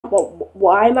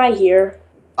Why am I here?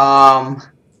 Um,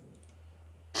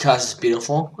 because it's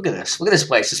beautiful. Look at this. Look at this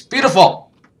place. It's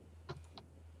beautiful.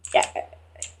 Yeah,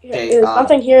 Okay. there's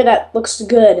nothing here that looks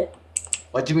good.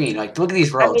 What do you mean? Like, look at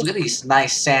these I roads. mean, Look at these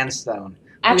nice sandstone. Look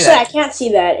actually, I at that. can't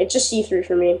see that. It's just see-through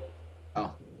for me.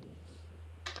 Oh.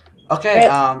 Okay.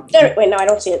 Wait, wait, no, I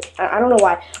don't see it. I don't know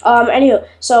why. Anywho,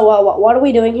 so what are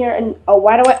we doing here? And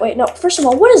why do I wait? No, first of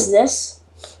all, what is this?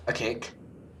 A cake.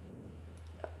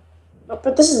 Oh,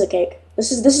 but this is a cake.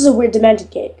 This is a weird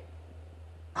demented cake.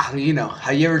 How do you know?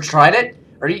 Have you ever tried it?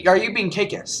 Are you being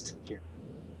cakeist? Here.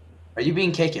 Are you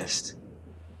being cakeist?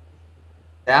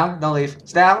 Sam, don't leave.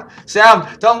 Sam,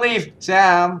 don't leave.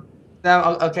 Sam,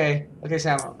 okay,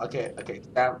 Sam, okay.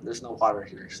 Sam, there's no water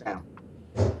here. Sam,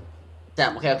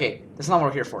 okay. That's not what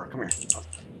we're here for. Come here.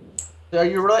 So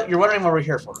you're wondering what we're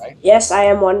here for, right? Yes, I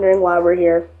am wondering why we're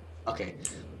here. Okay.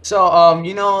 So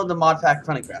you know the mod pack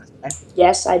Craft, right?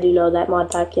 Yes, I do know that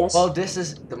mod pack. Yes. Well, this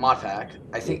is the mod pack.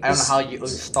 I don't know how you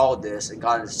installed this and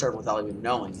got into the server without even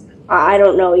knowing. I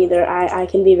don't know either. I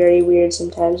can be very weird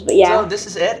sometimes, but yeah. So this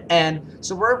is it, and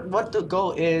so what the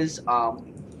goal is. I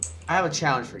have a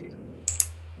challenge for you.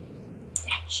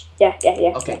 Yeah.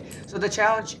 Okay, so the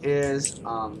challenge is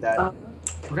that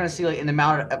we're gonna see like in the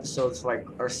amount of episodes like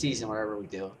or season whatever we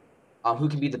do, who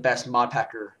can be the best mod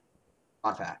pack.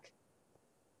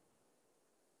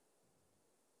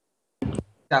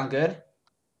 Sound good?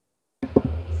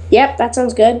 Yep, that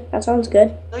sounds good. That sounds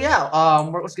good. So yeah,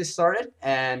 let's get started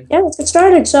and yeah, let's get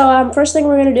started. So first thing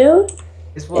we're gonna do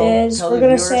is we're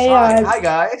gonna say hi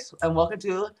guys and welcome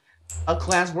to a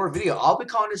Clans War video. I'll be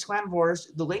calling this Clan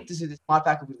Wars. The link to this mod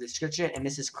pack will be in the description, and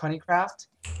this is Craft.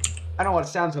 I don't know what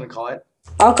Sam's gonna call it.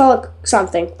 I'll call it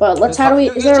something, but let's. How do we?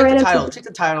 Is there a random title? Check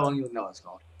the title, and you'll know what it's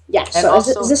called. Yeah. And so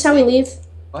also, is this how we leave?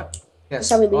 What? Yes. Is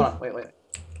this how we leave? Hold on. Wait.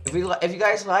 If you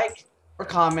guys like or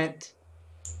comment,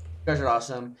 you guys are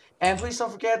awesome, and please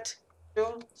don't forget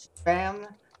to spam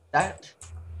that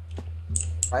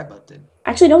right button.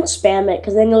 Actually, don't spam it,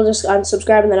 because then you'll just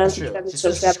unsubscribe and then unsubscribe.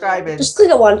 Just subscribe it. Just click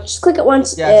it once. Just click it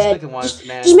once. Yeah, just click it once,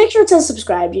 man. Just make sure it says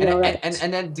subscribe. You know, right?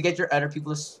 And then to get your other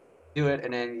people to do it,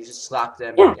 and then you just slap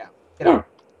them. Yeah. Yeah.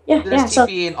 There's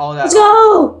TP and all that. Let's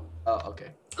go. Oh,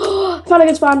 okay. Found a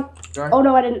good spawn. Sure? Oh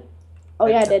no, I didn't. Oh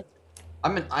yeah, I did.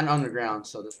 I'm underground,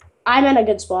 so this. I'm in a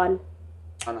good spawn.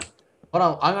 Hold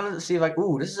on, I'm gonna see if like.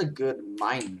 Ooh, this is a good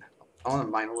mine. I want to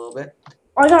mine a little bit.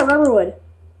 Oh, I got rubberwood.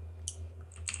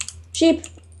 Sheep,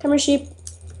 come here, sheep.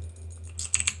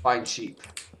 Find sheep.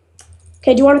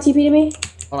 Okay, do you want a TP to me?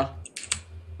 Hold on. I'm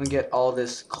gonna get all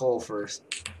this coal first.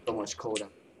 So much coal down.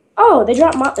 Oh, they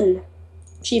dropped mutton.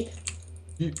 Sheep.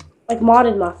 Like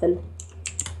modded muffin.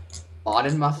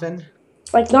 Modded muffin?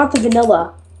 Like not the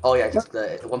vanilla. Oh yeah, just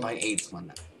the 1.8's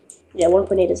one. Yeah,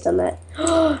 1.8 has done that.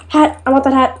 Hat! I want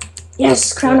that hat.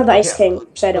 Yes, Crown of the Ice King.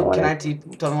 Which I don't want. Can I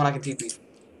TP? Tell me when I can TP.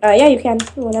 Yeah, you can.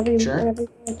 Whenever you. Sure. Whenever you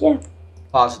like. Yeah.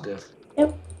 Positive.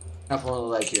 Yep. I'm pulling the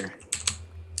leg here.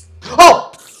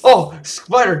 Oh! Oh!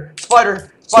 Spider! Found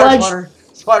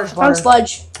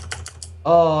sludge.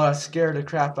 Oh, that scared the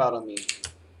crap out of me.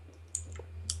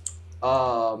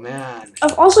 Oh man.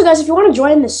 Also, guys, if you want to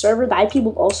join this server, the IP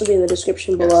will also be in the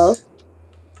description below.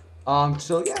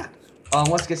 So yeah.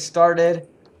 Let's get started.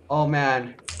 Oh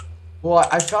man. Well,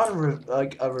 I found a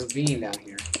ravine down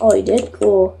here. Oh, you did?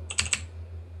 Cool.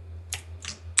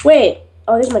 Wait.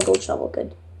 Oh, here's my gold shovel.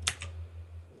 Good.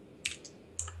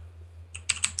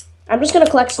 I'm just gonna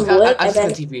collect some wood I'm and just then.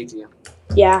 gonna TP to you.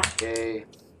 Yeah. Yay.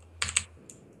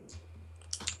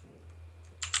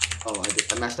 Oh,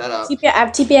 I messed that up. I have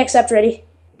TP accept ready.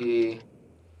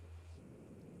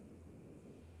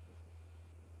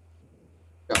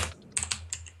 Go.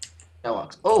 That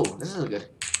works. Oh, this is good.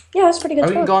 Yeah, that's pretty good. Are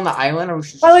we gonna go on the island, or we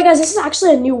should? By the way, guys, this is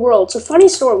actually a new world. So funny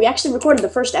story. We actually recorded the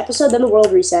first episode, then the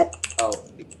world reset. Oh.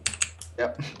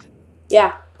 Yep.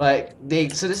 Yeah. But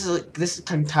so this is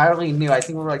entirely new. I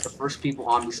think we're like the first people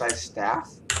on besides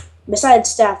staff. Besides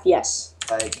staff, yes.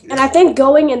 Like. And I think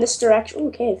going in this direction.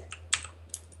 Ooh, cave.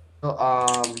 So I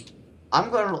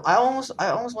almost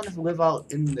want to live out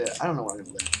in the. I don't know where I'm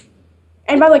gonna live.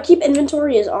 And by the way, keep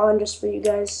inventory is on just for you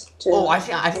guys to. Oh, I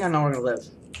think I know where I'm gonna live.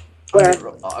 Where?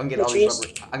 I'm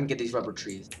gonna get these rubber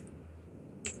trees.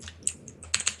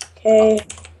 Okay.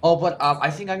 Oh, but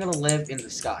I think I'm gonna live in the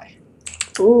sky.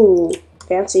 Ooh,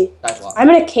 fancy. I'm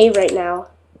in a cave right now.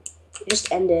 It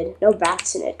just ended. No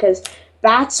bats in it, because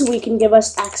bats we can give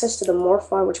us access to the morph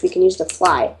farm, which we can use to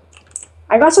fly.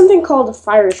 I got something called a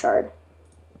fire shard.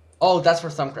 Oh, that's for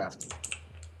Thumbcraft.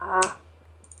 I'm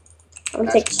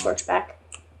gonna take the torch back.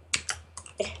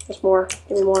 There's more.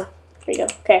 Give me more. There you go.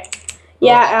 Okay.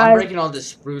 Yeah. I'm breaking all this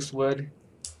spruce wood.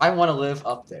 I want to live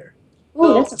up there. Ooh,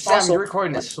 So, that's a Sam, fossil. you're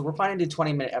recording this, so we're planning to do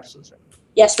 20-minute episodes, right?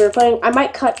 Yes, we're playing. I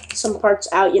might cut some parts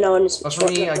out, you know, and But for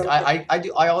me, like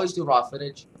I always do raw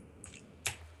footage.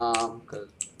 Cause.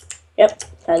 Yep.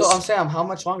 So, Because Sam, how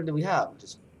much longer do we have?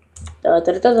 Just we're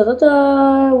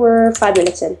 5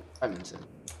 minutes in. 5 minutes in.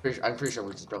 I'm pretty sure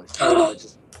we're just barely starting, but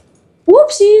just.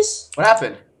 Whoopsies! What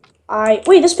happened?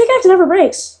 Wait. This pickaxe never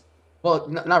breaks. Well,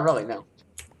 not really. No.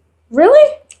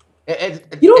 Really?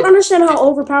 You don't understand how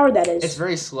overpowered that is. It's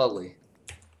very slowly.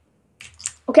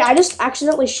 Okay, I just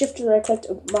accidentally shifted and I clicked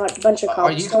a bunch of cobblestone.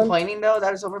 Are you complaining though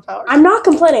that it's overpowered? I'm not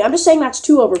complaining. I'm just saying that's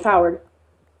too overpowered.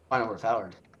 Fine,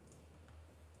 overpowered.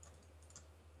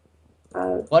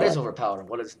 What is overpowered?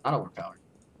 What is not overpowered?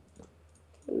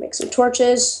 Make some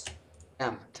torches.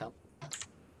 Damn, tell me.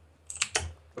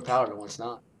 Overpowered and what's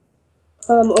not.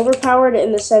 Overpowered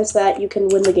in the sense that you can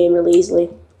win the game really easily.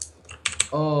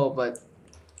 Oh, but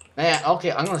man,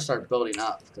 okay, I'm gonna start building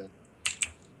up. Good.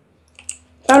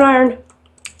 Found iron.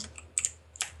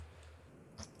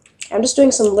 I'm just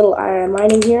doing some little iron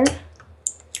mining here.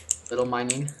 Little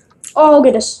mining. Oh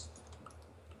goodness.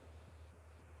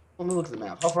 Let me look at the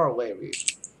map. How far away are we?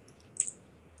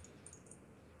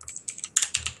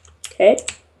 Okay.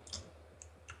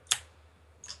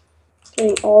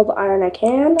 Getting all the iron I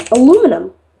can.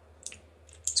 Aluminum.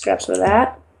 Let's grab some of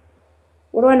that.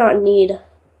 What do I not need?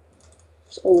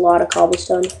 There's a lot of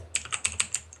cobblestone.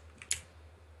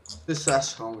 This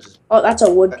slash home is just. Oh, that's a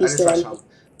wood piece.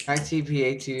 Can I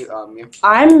TPA to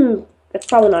you? That's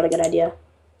probably not a good idea.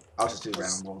 I'll just do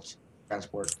random bolts.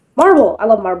 Transport. Marble. I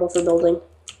love marble for building.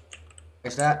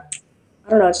 What's that? I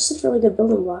don't know. It's just a really good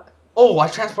building block. Oh, I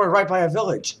transported right by a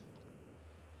village.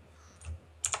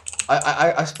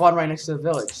 I spawned right next to the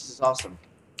village. This is awesome.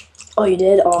 Oh, you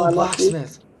did? Oh, Oh, lucky.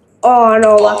 blacksmith. Oh,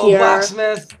 no, luckier. Oh,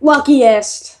 blacksmith.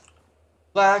 Luckiest.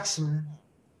 Blacksmith.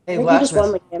 Hey, I think blacksmith. you just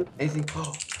won the game. Anything?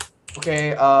 Oh.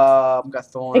 Okay, got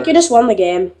thorns. I think you just won the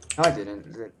game. No, I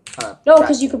didn't. No,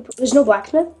 because you could. There's no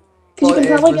blacksmith. Because Well, you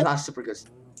can probably it's get. not super good.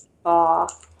 Aw.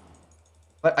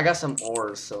 But I got some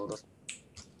ores, so.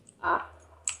 I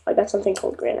got something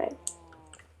called granite.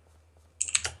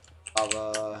 I'll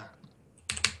Do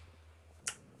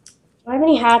I have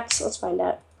any hats? Let's find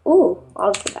out. Ooh,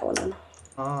 I'll just put that one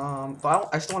on. But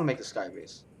I still want to make a sky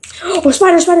base. Oh,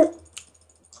 spider!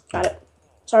 Got it.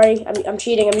 Sorry, I'm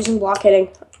cheating. I'm using block hitting.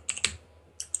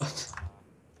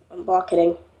 I'm block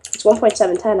hitting. It's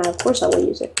 1.710. Of course I will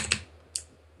use it.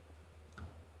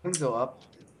 Let's go up.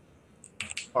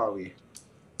 How are we?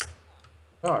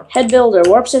 Head builder.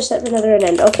 Warp system another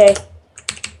end. Okay.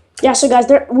 Yeah, so guys,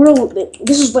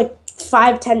 this is like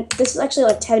 10. This is actually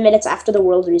like 10 minutes after the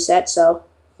world reset, so.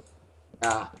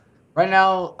 Yeah. Right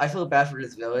now, I feel bad for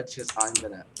this village because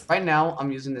right now,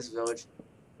 I'm using this village.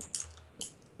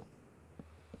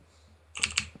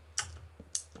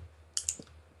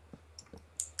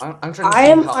 I'm trying to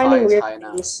see how high is high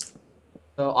now.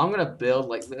 So I'm gonna build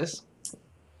like this.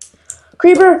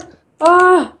 Creeper!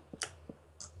 Ah!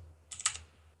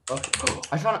 Okay.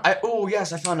 I found a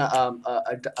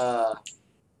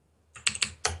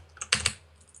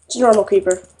It's a normal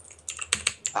creeper.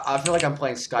 I feel like I'm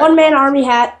playing Sky. One-man army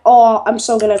hat. Oh, I'm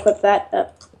so gonna equip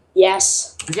that.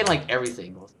 Yes. You're getting like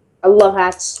everything. I love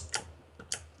hats.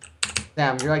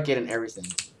 Damn, you're like getting everything.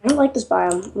 I don't like this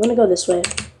biome. I'm gonna go this way.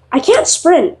 I can't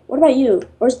sprint. What about you?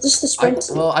 Or is this the sprint?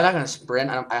 Well, I'm not gonna sprint.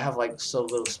 I have like so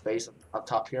little space up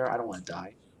top here. I don't want to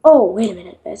die. Oh, wait a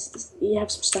minute. You have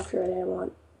some stuff here that I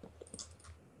want.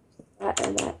 That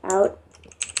and that out.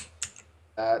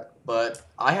 But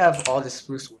I have all this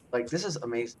spruce. Like, this is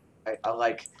amazing. I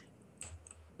like.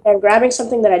 I'm grabbing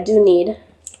something that I do need.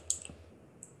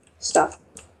 Stuff.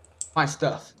 Find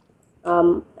stuff.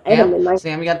 Item in Minecraft.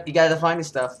 Sam, you gotta find this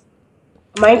stuff.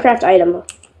 Minecraft item.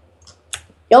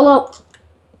 YOLO.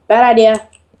 Bad idea.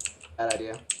 Bad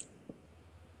idea.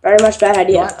 Very much bad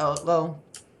idea. What? Oh, well.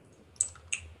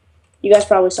 You guys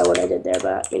probably saw what I did there,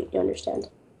 but you understand.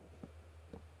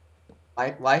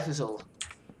 Life is a. You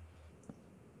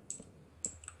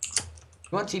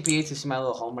want TPA to see my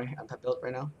little home I'm built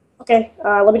right now? Okay,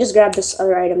 let me just grab this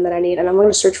other item that I need, and I'm going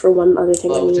to search for one other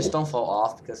thing I need. Just don't fall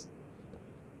off, because...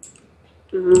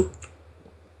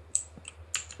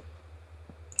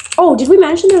 Oh, did we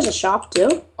mention there's a shop,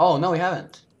 too? Oh, no, we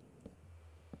haven't.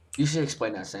 You should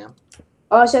explain that, Sam.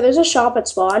 Oh, so there's a shop at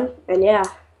spawn, and yeah.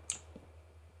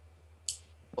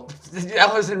 I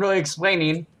wasn't really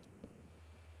explaining.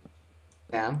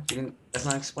 Sam, that's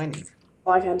not explaining.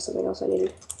 Oh, I found something else I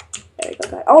needed. There you go,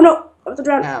 guys. Oh, no! I have to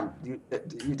drown. Sam, you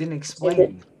didn't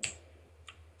explain.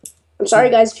 I'm sorry,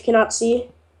 guys, if you cannot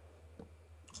see.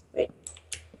 Wait.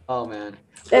 Oh, man.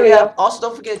 There we go. Also,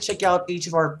 don't forget to check out each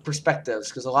of our perspectives,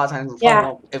 because a lot of times we probably Yeah.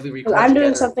 won't, if we 'Cause record I'm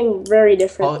doing together, something very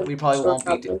different. we probably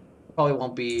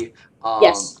won't be Probably.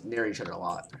 Yes. near each other a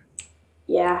lot.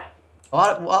 Yeah. A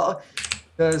lot. Well,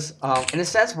 because in a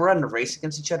sense we're in a race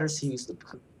against each other. See who's the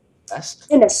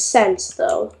best. In a sense,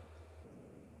 though.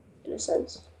 In a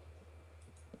sense.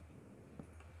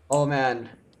 Oh man,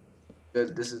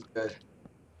 good. This is good.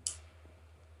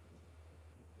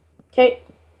 Okay.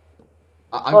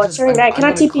 It's turning back. Can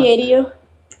I TPA to you?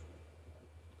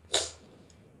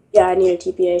 Yeah, I need a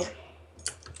TPA.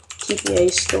 TPA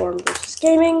Storm versus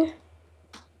Gaming.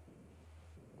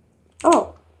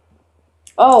 Oh.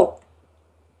 Oh.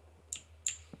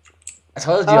 I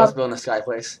told you I was building a sky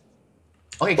place.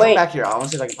 Okay, come back here. I want to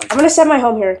see if I can punch. I'm gonna set my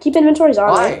home here. Keep inventories on.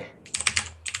 Why? Right?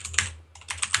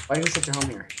 Why do you set your home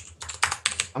here?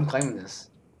 I'm claiming this.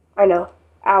 I know.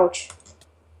 Ouch.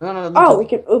 No. Oh, we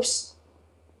can. Oops.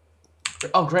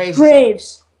 Oh, graves.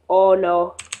 Graves. Oh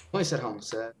no. Let me set home.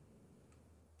 Set.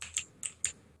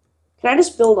 Can I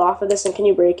just build off of this and can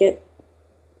you break it?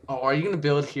 Oh, are you gonna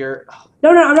build here? No,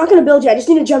 I'm not gonna build you. I just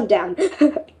need to jump down.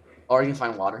 Or are you gonna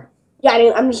find water? Yeah,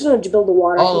 I'm just gonna build the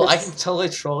water. Oh, I can totally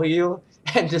troll you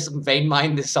and just vein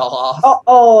mine this all off.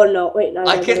 Oh no, wait, no.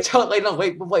 I can totally no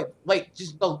wait.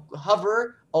 Just go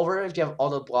hover over if you have all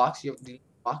the blocks. You have the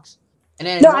blocks, and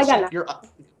then no, I got you're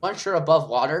once you're above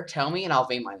water, tell me and I'll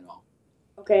vein mine it all.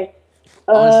 Okay.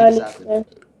 Honestly,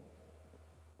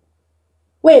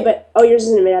 wait, but yours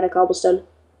isn't made out of cobblestone.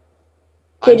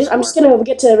 Okay, I'm just gonna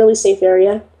get to a really safe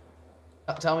area.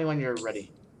 Tell me when you're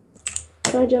ready.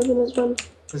 Can I jump in this one?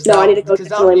 No, I need to go to you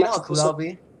know how cool that would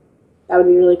be? That would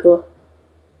be really cool.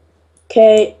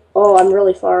 Okay. Oh, I'm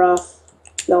really far off.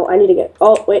 No, I need to get...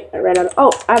 Oh, wait. I ran out of...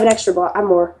 Oh, I have an extra block. I'm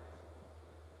more.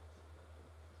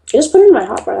 You just put it in my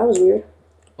hotbar. That was weird.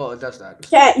 Well, it does that.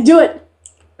 Yeah, do it.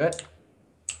 Good.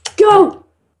 Go!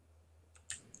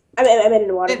 I made it in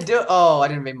the water. Didn't do it. Oh, I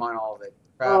didn't vein mine all of it.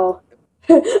 Crap. Oh.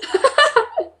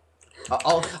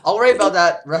 I'll worry about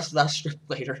that rest of that strip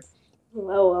later.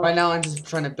 Oh, well. Right now, I'm just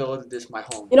trying to build my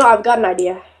home. You know, I've got an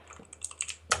idea.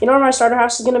 You know where my starter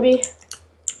house is gonna be?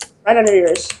 Right under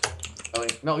yours. Oh,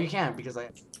 no, you can't because I.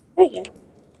 There you go.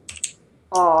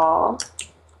 Aww.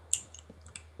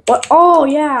 What? Oh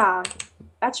yeah,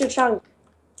 that's your chunk.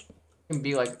 It can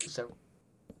be like so.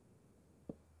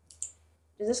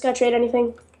 Does this guy trade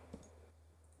anything?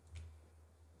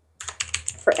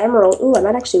 For emerald? Ooh, I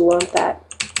might actually want that.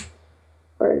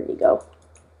 Where did he go?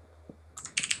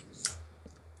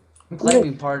 I'm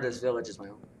claiming part of this village is my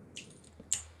own.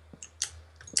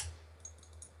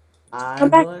 Come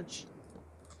back. Village.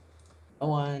 No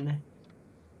one.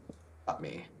 Got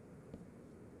me.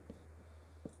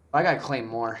 I gotta claim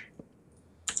more.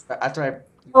 After I.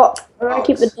 Oh, I'm gonna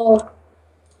keep the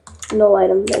null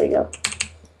item. There we go.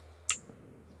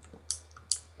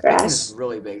 Grass. This is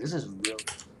really big. This is really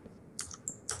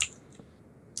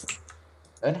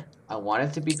good. I want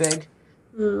it to be big.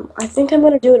 I think I'm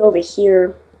gonna do it over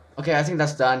here. Okay, I think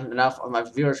that's done. Enough. My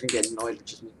viewers can get annoyed with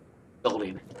just me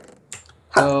building.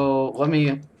 So let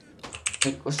me.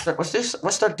 Let's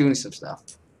start doing some stuff.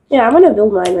 Yeah, I'm gonna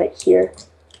build mine right here.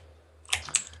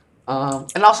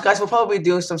 And also, guys, we'll probably be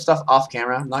doing some stuff off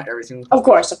camera. Not everything. Of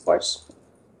course, of course.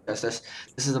 Yes, this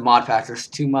is a mod pack. There's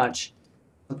too much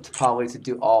probably to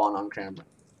do all on camera.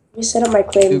 Let me set up my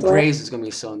claim. Dude, graves is gonna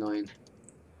be so annoying.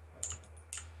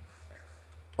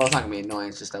 Well, it's not gonna be annoying.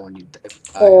 It's just that when you.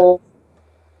 Oh,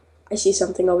 I see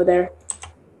something over there.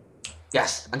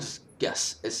 Yes,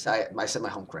 yes. I set my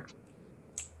home correctly.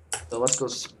 So let's go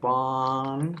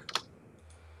spawn.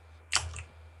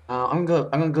 I'm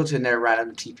gonna go to their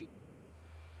random TP.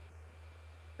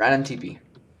 Random TP.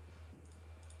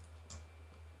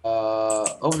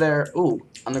 Over there. Ooh,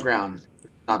 on the ground.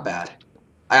 Not bad.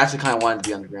 I actually kind of wanted to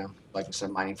be underground, like I said,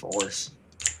 mining for ores.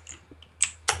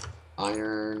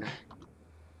 Iron.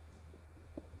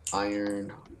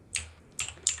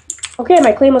 Okay,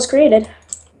 my claim was created.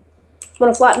 I'm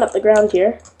gonna flatten up the ground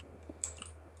here.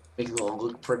 Make it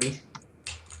look pretty.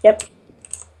 Yep.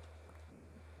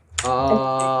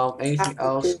 Anything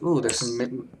else? Ooh, there's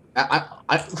some. I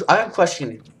have a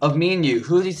question. Of me and you,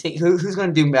 who do you think who's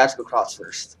gonna do magical crops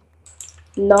first?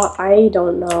 No, I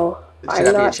don't know. Should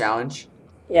that be a challenge?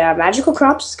 Yeah, magical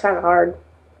crops is kind of hard.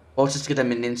 Well, let's just get the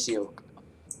Menincio.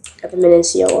 At the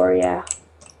Menincio ore, yeah.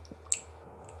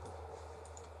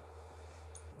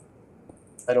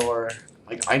 Or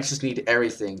like I just need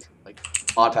everything. Like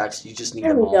mod packs, you just need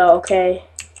There them we all. go. Okay.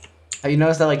 Have you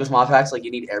noticed that like with mod packs, like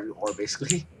you need every ore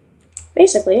basically?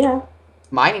 Basically, yeah.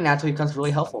 Mining naturally becomes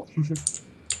really helpful.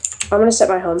 I'm gonna set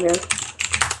my home here.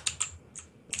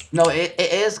 No, it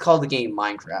is called the game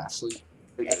Minecraft, so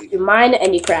You mine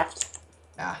and you craft.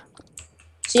 Yeah.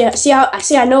 See,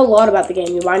 I know a lot about the game.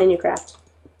 You mine and you craft.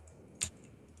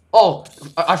 Oh,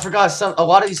 I forgot. A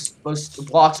lot of these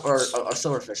blocks are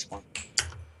silverfish spawn.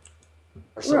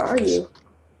 Where are you?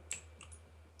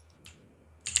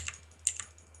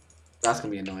 That's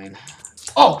gonna be annoying.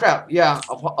 Oh crap! Yeah,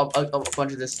 a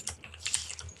bunch of this.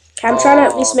 Okay, I'm trying to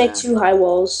at least make 2 high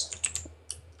walls.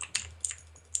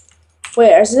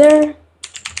 Wait, is there?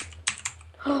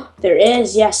 There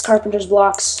is. Yes, carpenter's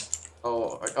blocks.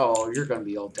 Oh, you're gonna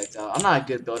be all decked out. I'm not a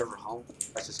good builder for home.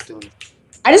 That's just doing it.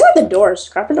 I just like the doors.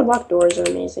 Carpenter block doors are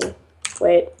amazing.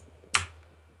 Wait.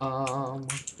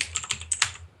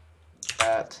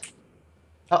 That.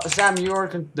 Oh, Sam, you're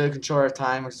the controller of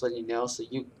time. Just letting you know, so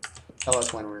you tell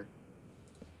us when we're.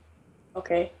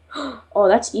 Okay. Oh,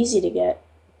 that's easy to get.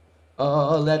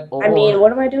 I mean,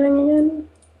 what am I doing again?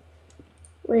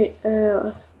 Wait.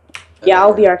 Yeah,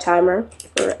 I'll be our timer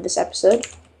for this episode.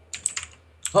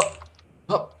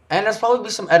 And there's probably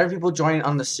some other people joining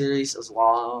on the series as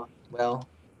well. Well,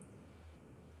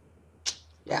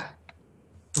 yeah.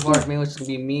 As far as me, it's gonna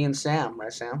be me and Sam,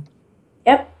 right, Sam?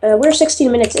 Yep. We're 16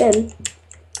 minutes in.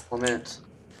 4 minutes.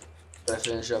 Gotta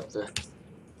finish up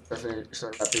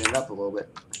start wrapping it up a little bit.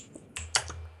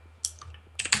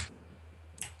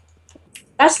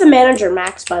 That's the manager,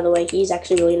 Max. By the way, he's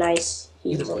actually really nice.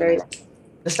 He's very nice.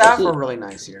 The staff are really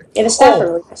nice here. Yeah, the staff are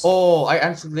really nice. Oh, I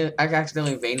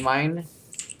accidentally vein mined,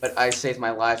 but I saved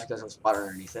my life because there was water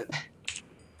underneath it.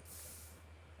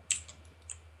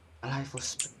 My life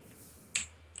was.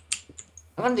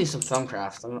 I'm gonna do some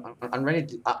thumbcraft. I'm ready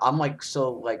to. I'm like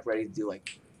so like ready to do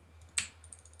like.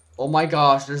 Oh my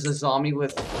gosh! There's a zombie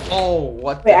with. Oh,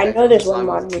 what? Wait, I know there's one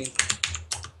mod with.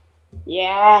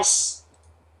 Yes.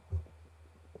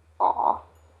 Aw.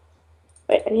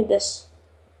 Wait, I need this.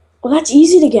 Oh, that's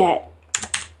easy to get.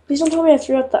 Please don't tell me I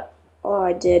threw out the... Oh,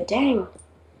 I did. Dang.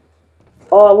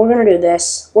 Oh, we're gonna do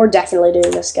this. We're definitely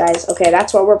doing this, guys. Okay,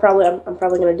 that's what I'm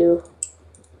probably gonna do.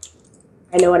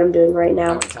 I know what I'm doing right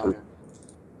now.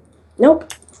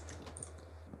 Nope.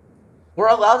 We're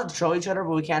allowed to troll each other,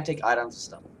 but we can't take items and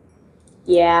stuff.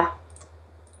 Yeah.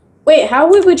 Wait, how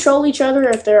would we troll each other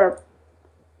if there are...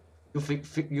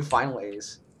 You find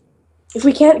ways. If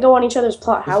we can't go on each other's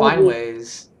plot, how would we... find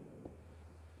ways.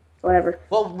 Whatever.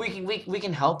 Well, we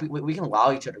can help. We can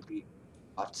allow each other to be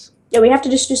bots. Yeah, we have to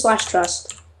just do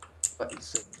 /trust. But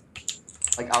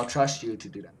like, I'll trust you to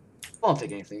do that. I won't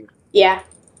take anything. Yeah.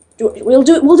 We'll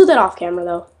do that off camera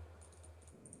though.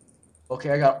 Okay,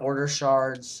 I got order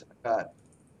shards.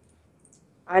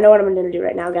 I know what I'm gonna do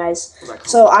right now, guys.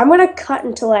 So I'm gonna cut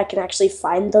until I can actually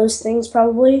find those things,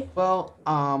 probably. Well,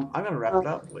 I'm gonna wrap it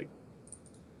up. Like,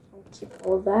 I'll keep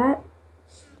all of that.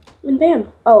 And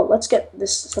bam. Oh, let's get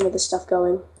some of this stuff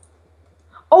going.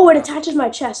 Oh, it attaches my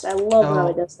chest. I love how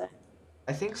it does that.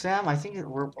 I think, Sam,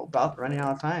 we're about running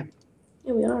out of time.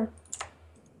 Yeah, we are. Am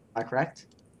I correct?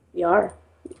 We are.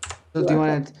 So do you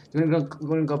want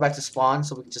to go back to spawn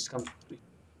so we can just come? Do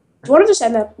you want to just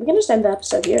end that? We can just end the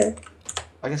episode here.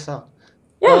 I guess so.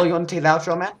 Yeah. Well, you want to take the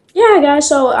outro, man? Yeah, guys.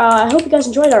 So I hope you guys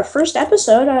enjoyed our first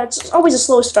episode. It's always a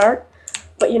slow start,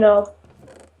 but you know,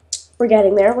 we're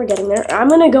getting there. We're getting there. I'm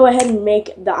gonna go ahead and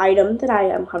make the item that I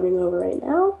am hovering over right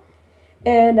now,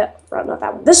 and not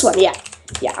that one. This one, yeah.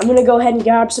 Yeah, I'm gonna go ahead and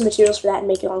grab some materials for that and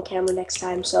make it on camera next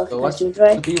time. So if you guys do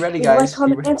enjoy, be ready, guys. Like,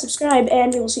 comment, and subscribe,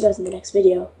 and we will see you guys in the next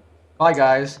video. Bye,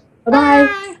 guys.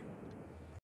 Bye-bye.